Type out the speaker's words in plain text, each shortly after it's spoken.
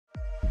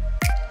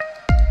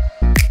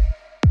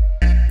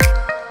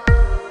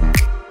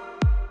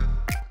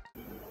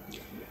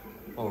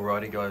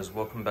Alrighty guys,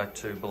 welcome back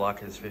to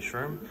Balaka's Fish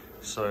Room.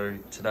 So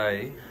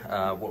today,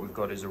 what we've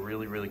got is a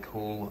really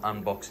cool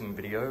unboxing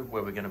video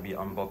where we're going to be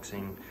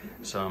unboxing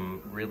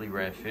some really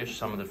rare fish,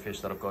 some of the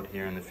fish that I've got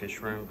here in the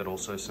fish room, but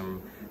also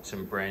some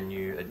brand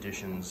new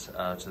additions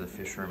to the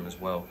fish room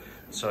as well.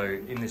 So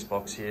in this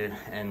box here,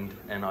 and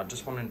I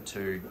just wanted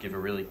to give a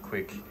really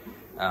quick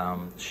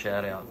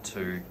shout out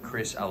to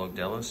Chris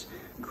Alogdelis.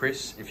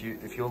 Chris, if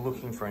you're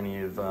looking for any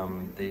of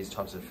these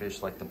types of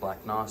fish like the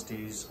black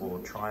nasties or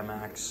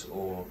trimax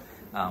or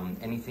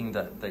anything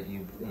that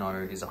you know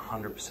is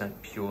 100%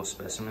 pure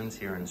specimens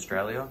here in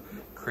Australia,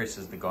 Chris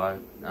is the guy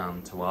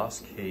to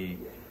ask. He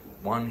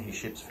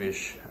ships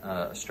fish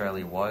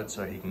Australia wide,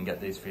 so he can get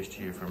these fish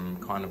to you from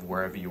kind of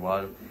wherever you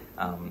are,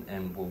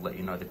 and will let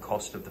you know the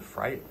cost of the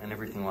freight and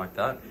everything like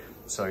that.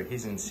 So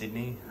he's in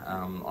Sydney,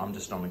 I'm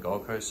just on the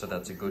Gold Coast, so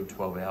that's a good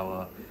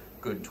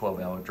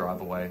 12-hour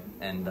drive away,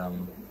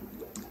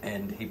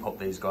 and he popped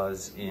these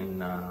guys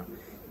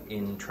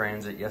in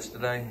transit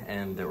yesterday,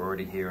 and they're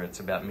already here. It's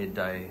about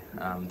midday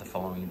the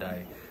following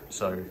day,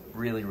 so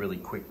really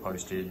quick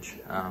postage,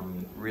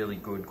 really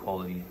good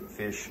quality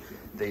fish.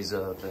 These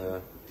are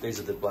the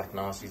black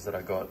nasties that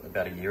I got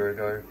about a year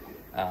ago,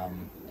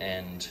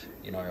 and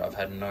you know, I've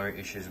had no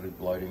issues with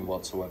loading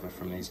whatsoever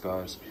from these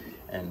guys,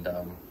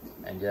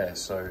 and yeah,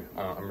 so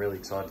I'm really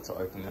excited to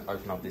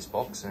open up this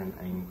box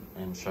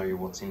and show you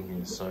what's in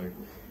here. So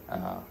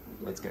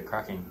let's get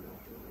cracking.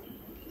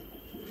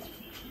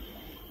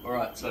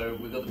 Alright, so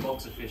we've got the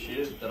box of fish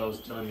here that I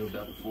was telling you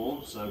about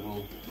before, so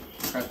we'll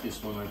crack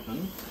this one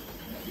open.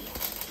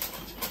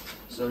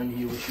 So in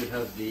here we should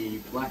have the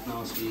black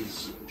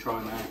nasties,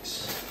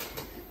 trimax,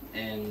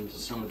 and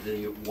some of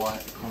the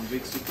white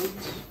convict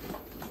cichlids.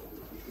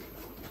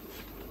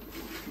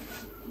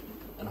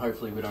 And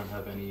hopefully we don't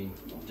have any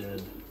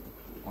dead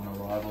on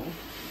arrival.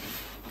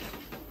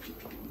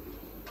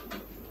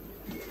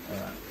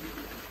 Alright.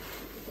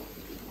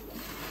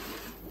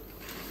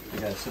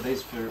 Okay, so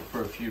these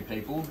for a few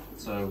people.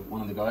 So one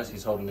of the guys,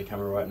 he's holding the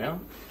camera right now.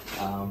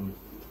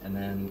 And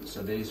then,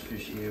 so these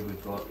fish here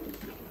we've got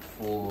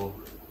for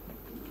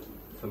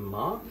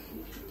Mark.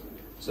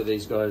 So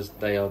these guys,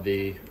 they are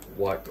the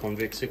white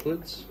convict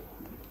cichlids.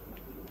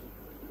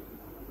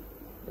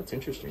 That's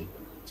interesting.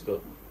 It's got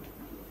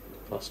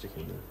plastic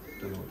in there.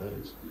 Don't know what that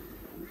is.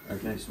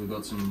 Okay, so we've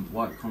got some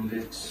white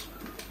convicts.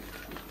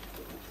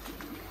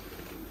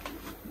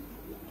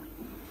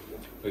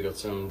 We've got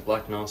some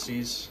black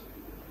nasties.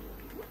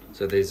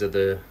 So these are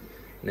the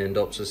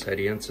Nandopsis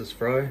haitiensis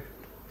fry.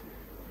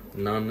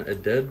 None are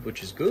dead,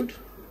 which is good.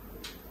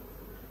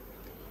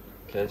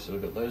 Okay, so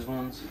we've got those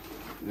ones.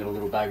 We've got a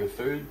little bag of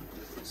food.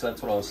 So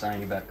that's what I was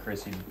saying about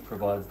Chris. He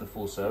provides the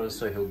full service,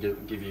 so he'll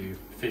give you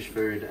fish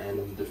food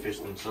and the fish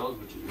themselves,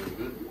 which is really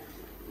good.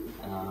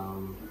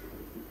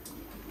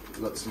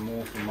 We've got some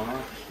more from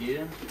Mark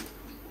here.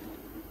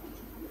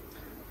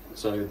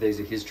 So these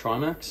are his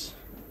trimax.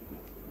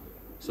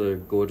 So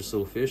gorgeous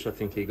little fish. I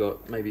think he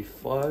got maybe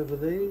 5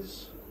 of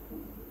these,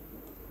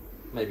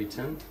 maybe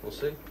 10, we'll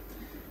see.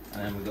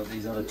 And we've got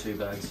these other 2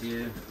 bags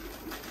here.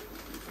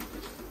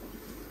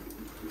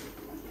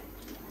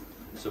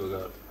 So we've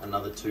got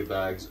another 2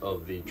 bags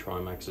of the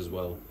trimax as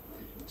well.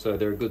 So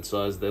they're a good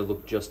size. They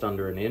look just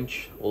under an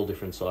inch, all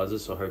different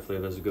sizes. So hopefully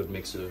there's a good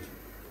mix of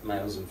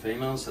males and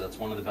females. So that's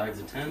one of the bags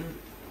of 10.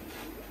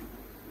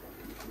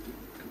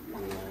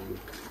 And then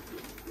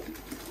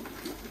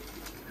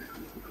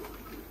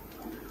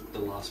the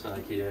last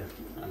bag here,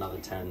 another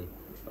 10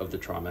 of the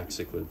trimax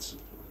cichlids.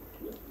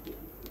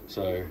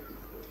 So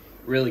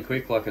really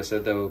quick, like I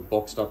said, they were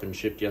boxed up and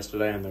shipped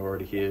yesterday, and they're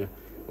already here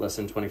less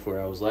than 24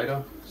 hours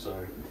later.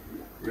 So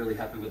really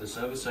happy with the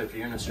service. So if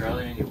you're in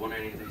Australia and you want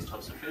any of these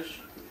types of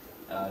fish,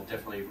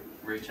 definitely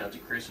reach out to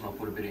Chris, and I'll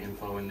put a bit of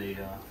info in the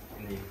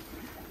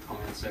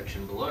comment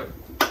section below.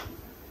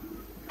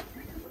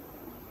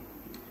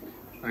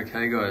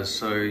 Okay guys,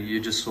 so you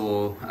just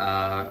saw,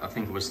 I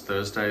think it was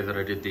Thursday that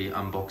I did the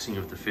unboxing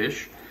of the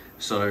fish.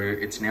 So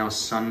it's now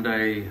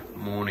Sunday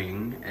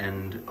morning,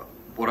 and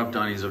what I've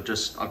done is I've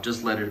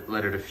just let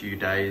it a few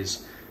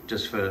days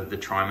just for the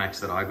trimax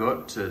that I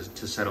got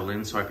to settle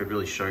in, so I could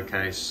really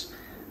showcase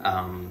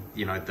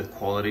you know, the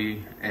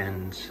quality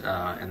and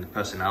the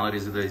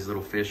personalities of these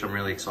little fish. I'm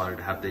really excited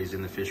to have these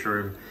in the fish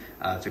room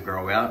to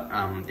grow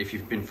out. If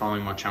you've been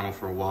following my channel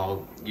for a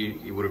while,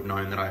 you would have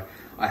known that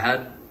I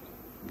had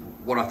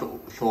what I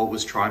thought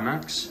was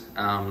trimax,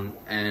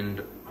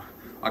 and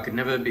I could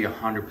never be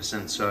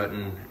 100%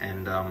 certain,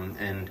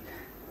 and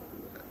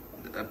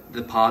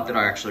the part that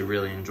I actually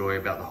really enjoy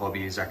about the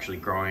hobby is actually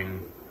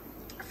growing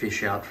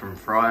fish out from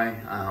fry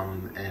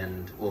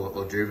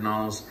or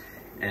juveniles,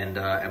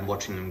 and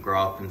watching them grow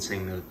up and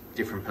seeing the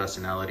different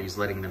personalities,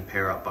 letting them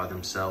pair up by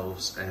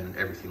themselves and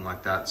everything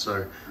like that.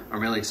 So I'm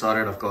really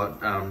excited. I've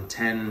got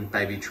 10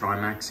 baby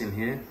trimax in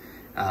here.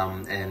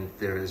 And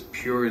they're as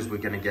pure as we're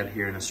going to get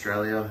here in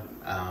Australia.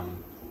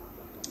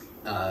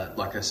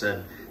 Like I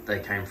said, they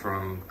came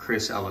from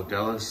Chris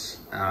Alogdelis.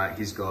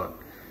 He's got,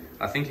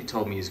 I think he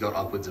told me he's got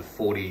upwards of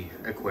 40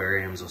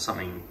 aquariums or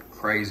something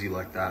crazy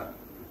like that.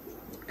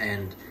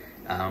 And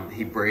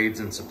He breeds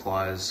and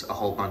supplies a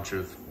whole bunch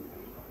of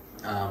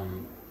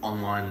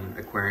online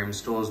aquarium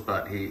stores,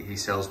 but he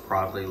sells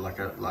privately, like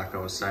I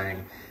was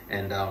saying,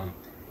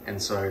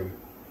 and so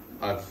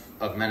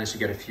I've managed to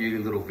get a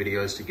few little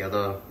videos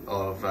together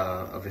of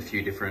a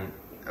few different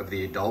of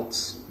the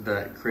adults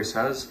that Chris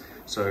has.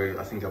 So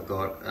I think I've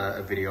got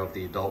a video of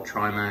the adult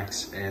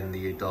Trimax and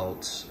the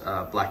adult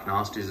Black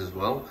Nasties as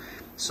well.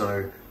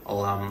 So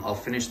I'll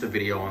finish the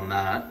video on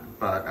that,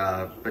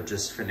 but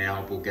just for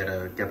now we'll get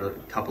a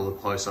couple of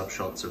close-up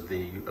shots of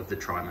the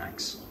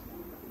Trimax.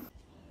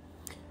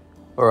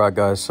 Alright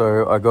guys,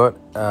 so I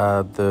got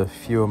the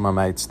few of my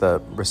mates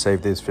that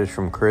received these fish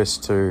from Chris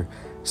to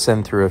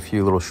send through a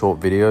few little short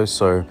videos.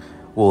 So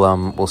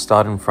we'll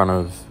start in front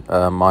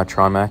of my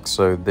Trimax.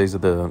 So these are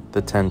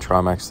the 10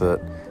 Trimax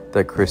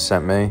that Chris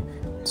sent me.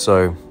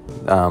 So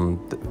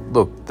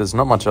look, there's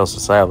not much else to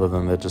say other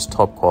than they're just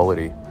top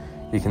quality.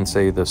 You can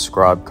see the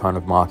scribe kind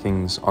of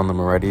markings on them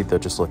already. They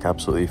just look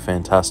absolutely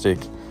fantastic.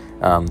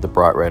 The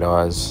bright red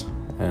eyes,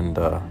 and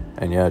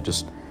yeah,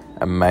 just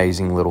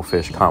amazing little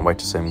fish. Can't wait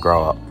to see them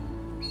grow up.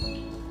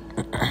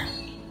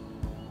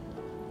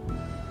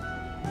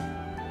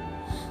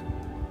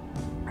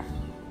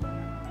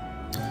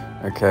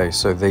 Okay,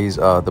 so these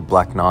are the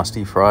Black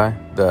Nasty fry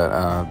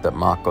that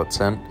Mark got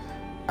sent.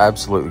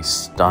 Absolutely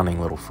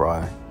stunning little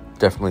fry.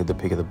 Definitely the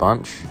pick of the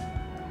bunch.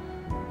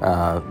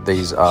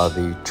 These are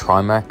the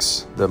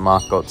Trimax that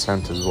Mark got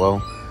sent as well.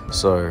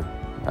 So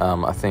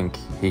I think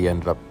he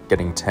ended up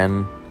getting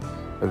 10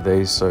 of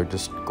these. So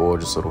just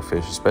gorgeous little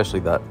fish,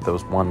 especially that there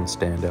was one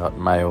standout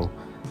male.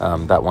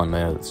 That one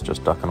there, it's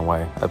just ducking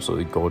away.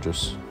 Absolutely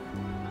gorgeous.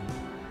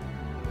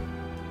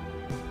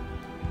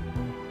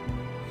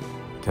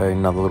 Okay,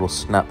 another little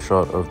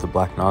snapshot of the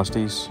Black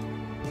Nasties.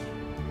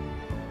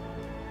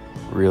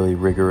 Really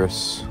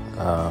rigorous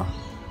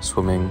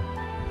swimming,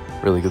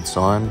 really good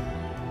sign.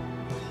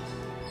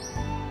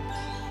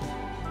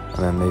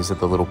 And then these are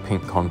the little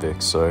pink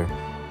convicts. So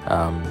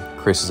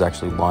Chris has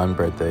actually line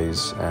bred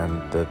these,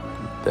 and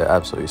they're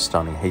absolutely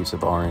stunning. Heaps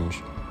of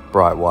orange,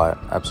 bright white,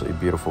 absolutely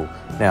beautiful.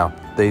 Now,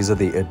 these are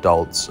the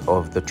adults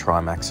of the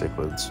Trimax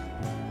cichlids.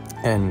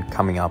 And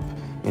coming up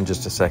in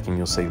just a second,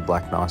 you'll see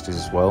Black Nasties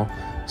as well.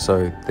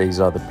 So these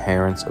are the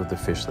parents of the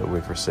fish that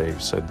we've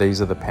received. So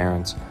these are the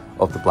parents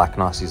of the Black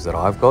Nasties that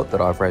I've got, that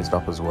I've raised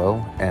up as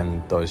well,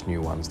 and those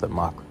new ones that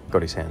Mark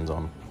got his hands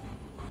on.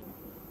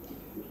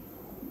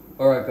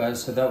 Alright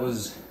guys, so that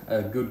was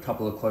a good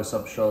couple of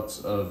close-up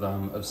shots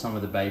of some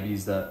of the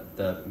babies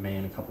that me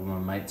and a couple of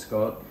my mates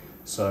got.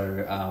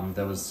 So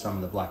there was some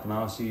of the Black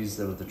Nasties,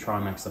 there was the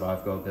Trimax that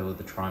I've got, there were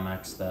the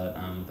Trimax that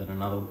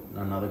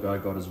another guy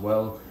got as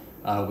well,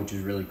 which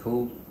is really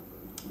cool.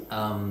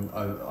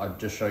 I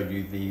just showed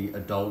you the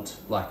adult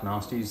Black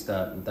Nasties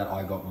that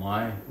I got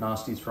my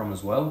nasties from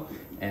as well,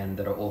 and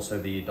that are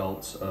also the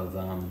adults of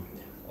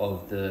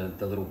the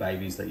little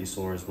babies that you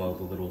saw as well,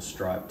 the little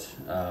striped,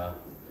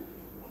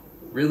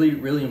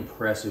 really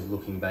impressive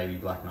looking baby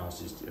Black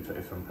Nasties,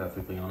 if I'm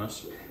perfectly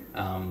honest.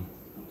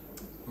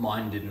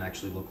 Mine didn't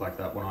actually look like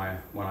that when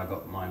I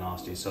got my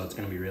nasties, so it's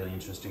going to be really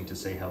interesting to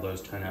see how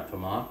those turn out for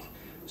Mark.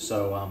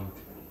 So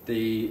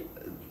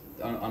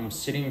I'm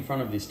sitting in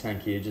front of this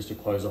tank here just to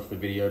close off the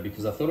video,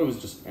 because I thought it was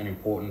just an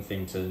important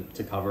thing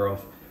to cover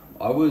off.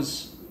 I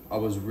was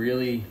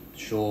really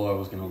sure I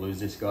was going to lose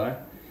this guy.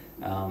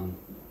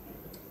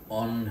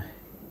 On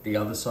the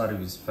other side of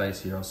his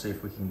face here, I'll see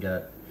if we can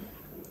get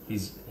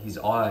his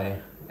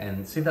eye,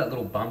 and see that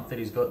little bump that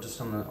he's got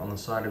just on the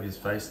side of his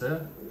face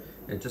there?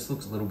 It just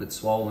looks a little bit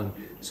swollen.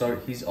 So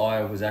his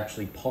eye was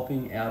actually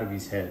popping out of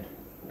his head.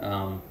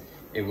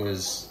 It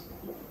was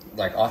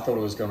like, I thought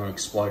it was going to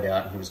explode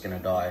out and he was going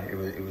to die.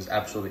 It was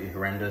absolutely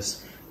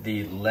horrendous.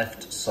 The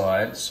left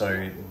side,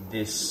 so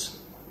this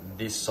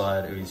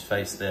side of his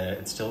face there,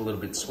 it's still a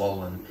little bit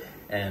swollen,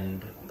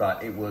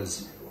 but it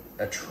was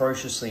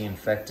atrociously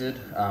infected.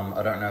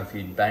 I don't know if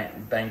he'd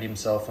banged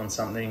himself on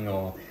something,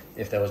 or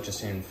if there was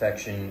just an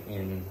infection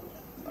in,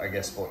 I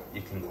guess, what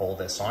you can call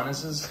their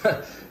sinuses.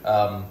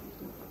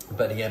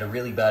 But he had a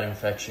really bad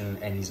infection,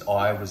 and his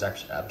eye was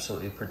actually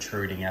absolutely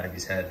protruding out of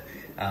his head.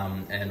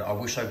 And I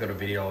wish I got a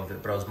video of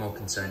it, but I was more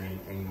concerned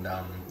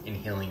in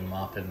healing him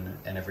up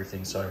and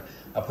everything. So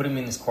I put him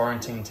in this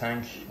quarantine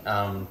tank.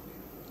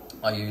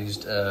 I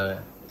used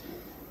a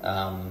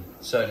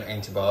certain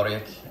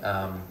antibiotic,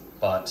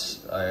 but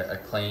I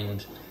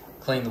cleaned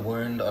the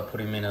wound. I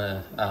put him in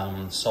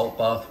a salt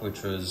bath,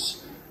 which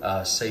was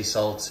sea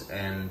salt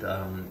and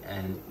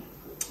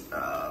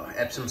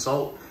Epsom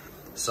salt.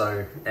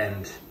 So,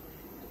 and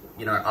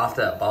you know,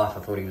 after that bath,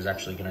 I thought he was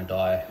actually going to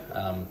die,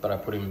 but I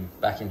put him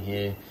back in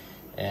here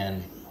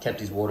and kept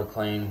his water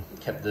clean,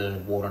 kept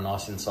the water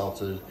nice and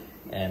salted,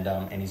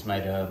 and he's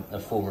made a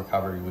full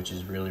recovery, which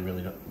is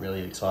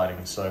really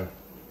exciting. So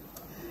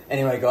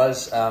anyway,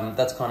 guys,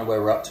 that's kind of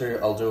where we're up to.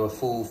 I'll do a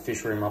full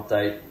fish room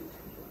update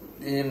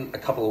in a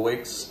couple of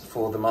weeks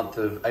for the month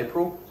of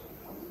April,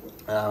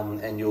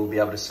 and you'll be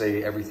able to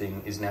see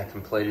everything is now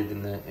completed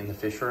in the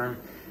fish room.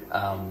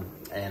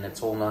 and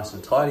it's all nice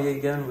and tidy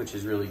again, which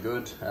is really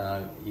good.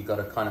 You got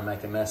to kind of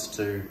make a mess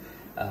to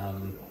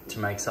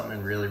make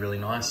something really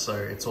nice. So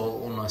it's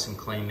all nice and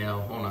clean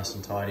now, all nice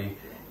and tidy,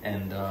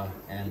 and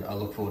I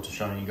look forward to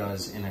showing you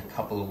guys in a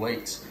couple of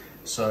weeks.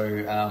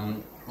 So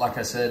like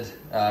I said,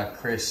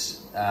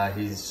 Chris,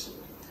 he's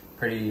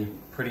pretty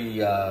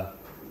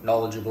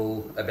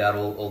knowledgeable about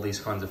all these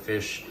kinds of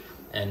fish,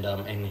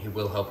 and he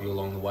will help you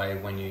along the way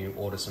when you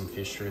order some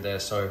fish through there.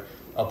 So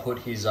I'll put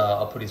his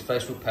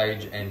Facebook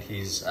page and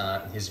his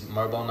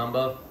mobile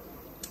number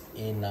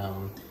in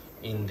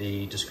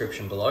the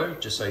description below,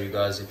 just so you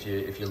guys, if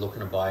you're looking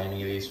to buy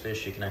any of these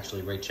fish, you can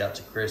actually reach out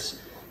to Chris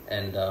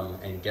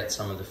and get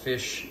some of the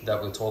fish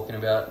that we're talking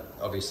about.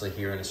 Obviously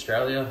here in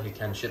Australia, he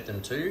can ship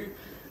them to you.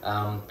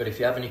 But if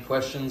you have any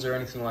questions or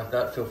anything like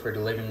that, feel free to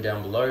leave them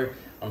down below.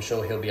 I'm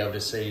sure he'll be able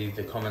to see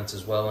the comments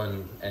as well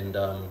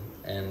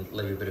and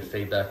leave a bit of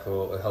feedback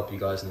or help you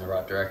guys in the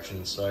right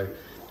direction. So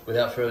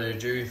without further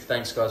ado,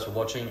 thanks guys for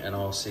watching, and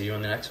I'll see you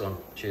in the next one.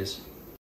 Cheers.